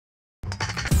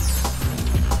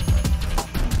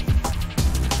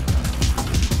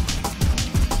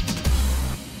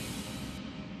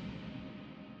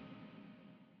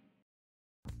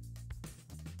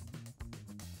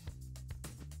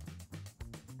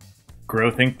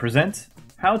Growthink presents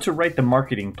How to Write the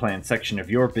Marketing Plan section of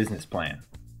your business plan.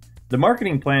 The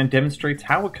marketing plan demonstrates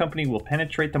how a company will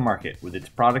penetrate the market with its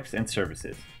products and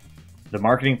services. The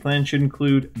marketing plan should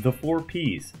include the 4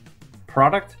 P's: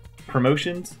 product,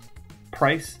 promotions,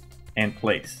 price, and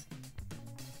place.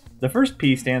 The first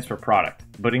P stands for product,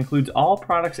 but includes all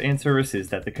products and services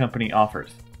that the company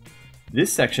offers.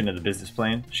 This section of the business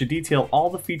plan should detail all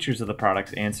the features of the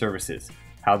products and services,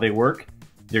 how they work,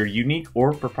 their unique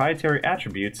or proprietary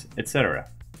attributes,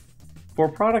 etc. For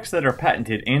products that are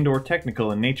patented and/or technical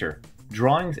in nature,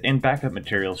 drawings and backup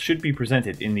materials should be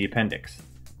presented in the appendix.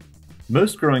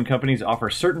 Most growing companies offer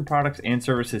certain products and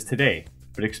services today,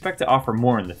 but expect to offer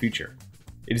more in the future.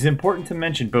 It is important to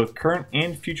mention both current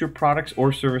and future products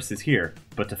or services here,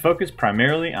 but to focus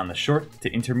primarily on the short to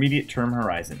intermediate term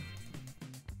horizon.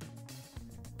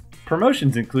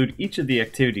 Promotions include each of the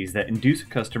activities that induce a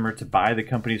customer to buy the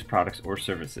company's products or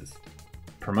services.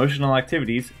 Promotional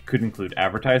activities could include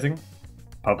advertising,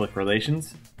 public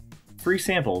relations, free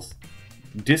samples,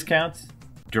 discounts,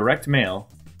 direct mail,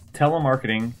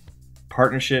 telemarketing,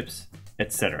 partnerships,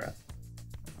 etc.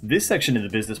 This section of the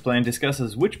business plan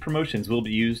discusses which promotions will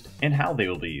be used and how they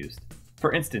will be used.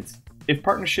 For instance, if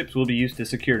partnerships will be used to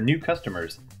secure new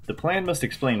customers, the plan must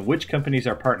explain which companies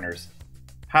are partners,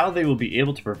 how they will be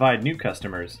able to provide new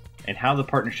customers, and how the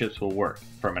partnerships will work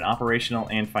from an operational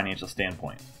and financial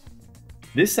standpoint.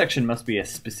 This section must be as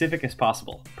specific as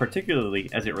possible, particularly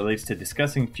as it relates to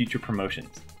discussing future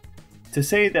promotions. To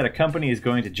say that a company is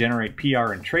going to generate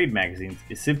PR in trade magazines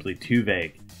is simply too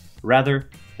vague. Rather,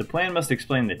 the plan must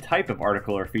explain the type of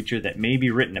article or feature that may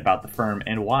be written about the firm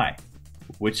and why,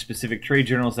 which specific trade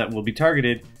journals that will be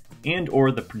targeted, and/or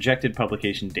the projected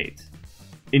publication dates.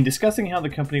 In discussing how the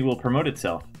company will promote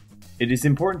itself, it is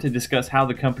important to discuss how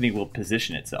the company will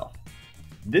position itself.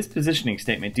 This positioning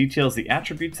statement details the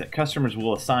attributes that customers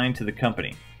will assign to the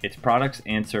company, its products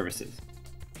and services.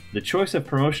 The choice of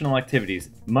promotional activities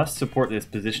must support this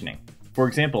positioning. For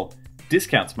example,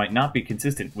 discounts might not be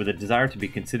consistent with a desire to be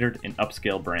considered an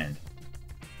upscale brand.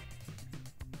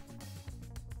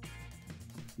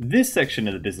 This section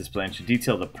of the business plan should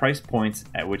detail the price points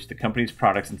at which the company's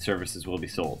products and services will be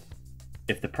sold.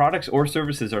 If the products or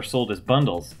services are sold as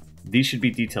bundles, these should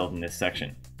be detailed in this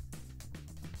section.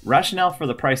 Rationale for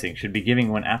the pricing should be given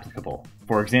when applicable.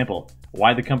 For example,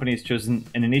 why the company has chosen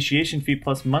an initiation fee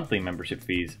plus monthly membership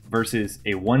fees versus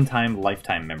a one-time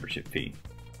lifetime membership fee.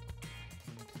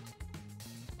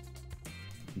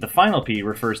 The final P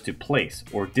refers to place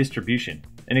or distribution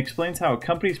and explains how a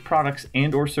company's products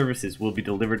and/or services will be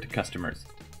delivered to customers.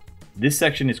 This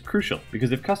section is crucial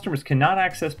because if customers cannot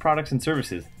access products and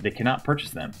services, they cannot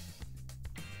purchase them.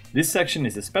 This section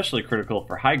is especially critical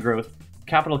for high-growth,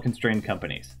 capital-constrained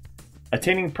companies.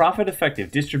 Attaining profit-effective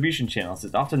distribution channels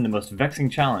is often the most vexing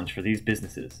challenge for these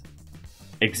businesses.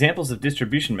 Examples of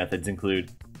distribution methods include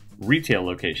retail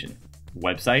location,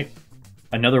 website,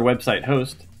 another website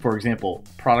host, for example,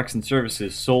 products and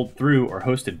services sold through or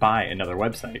hosted by another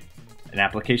website, an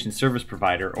application service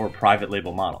provider or private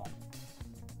label model.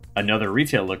 Another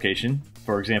retail location,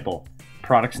 for example,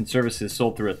 products and services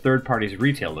sold through a third party's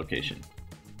retail location.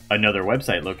 Another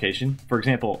website location, for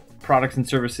example, products and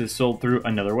services sold through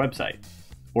another website,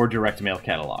 or direct mail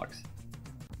catalogs.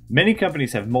 Many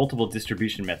companies have multiple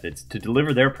distribution methods to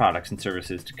deliver their products and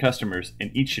services to customers,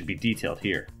 and each should be detailed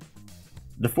here.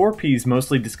 The 4 P's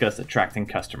mostly discuss attracting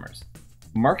customers.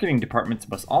 Marketing departments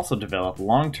must also develop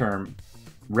long-term,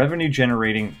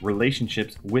 revenue-generating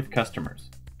relationships with customers.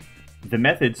 The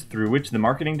methods through which the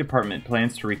marketing department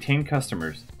plans to retain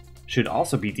customers should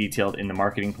also be detailed in the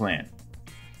marketing plan.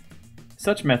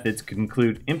 Such methods could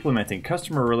include implementing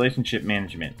customer relationship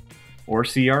management, or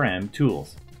CRM,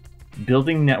 tools,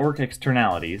 building network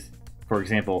externalities, for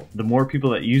example, the more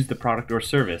people that use the product or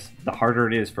service, the harder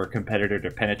it is for a competitor to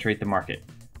penetrate the market,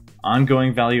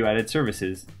 ongoing value-added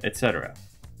services, etc.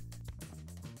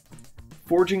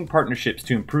 Forging partnerships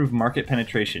to improve market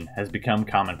penetration has become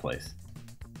commonplace.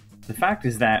 The fact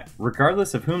is that,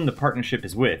 regardless of whom the partnership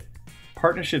is with,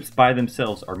 partnerships by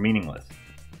themselves are meaningless.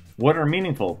 What are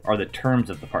meaningful are the terms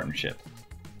of the partnership.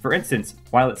 For instance,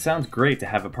 while it sounds great to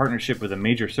have a partnership with a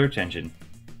major search engine,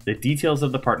 the details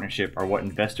of the partnership are what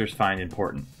investors find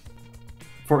important.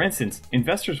 For instance,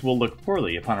 investors will look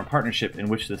poorly upon a partnership in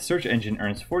which the search engine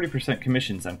earns 40%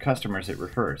 commissions on customers it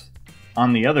refers.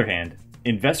 On the other hand,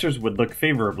 investors would look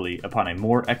favorably upon a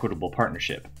more equitable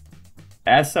partnership.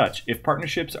 As such, if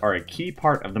partnerships are a key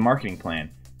part of the marketing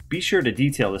plan, be sure to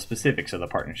detail the specifics of the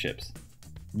partnerships.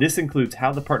 This includes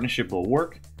how the partnership will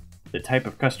work, the type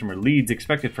of customer leads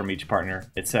expected from each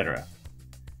partner, etc.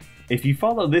 If you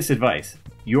follow this advice,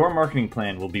 your marketing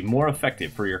plan will be more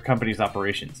effective for your company's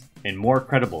operations and more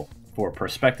credible for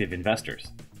prospective investors.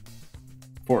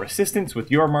 For assistance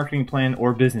with your marketing plan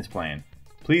or business plan,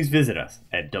 please visit us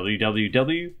at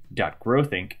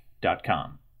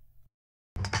www.growthink.com.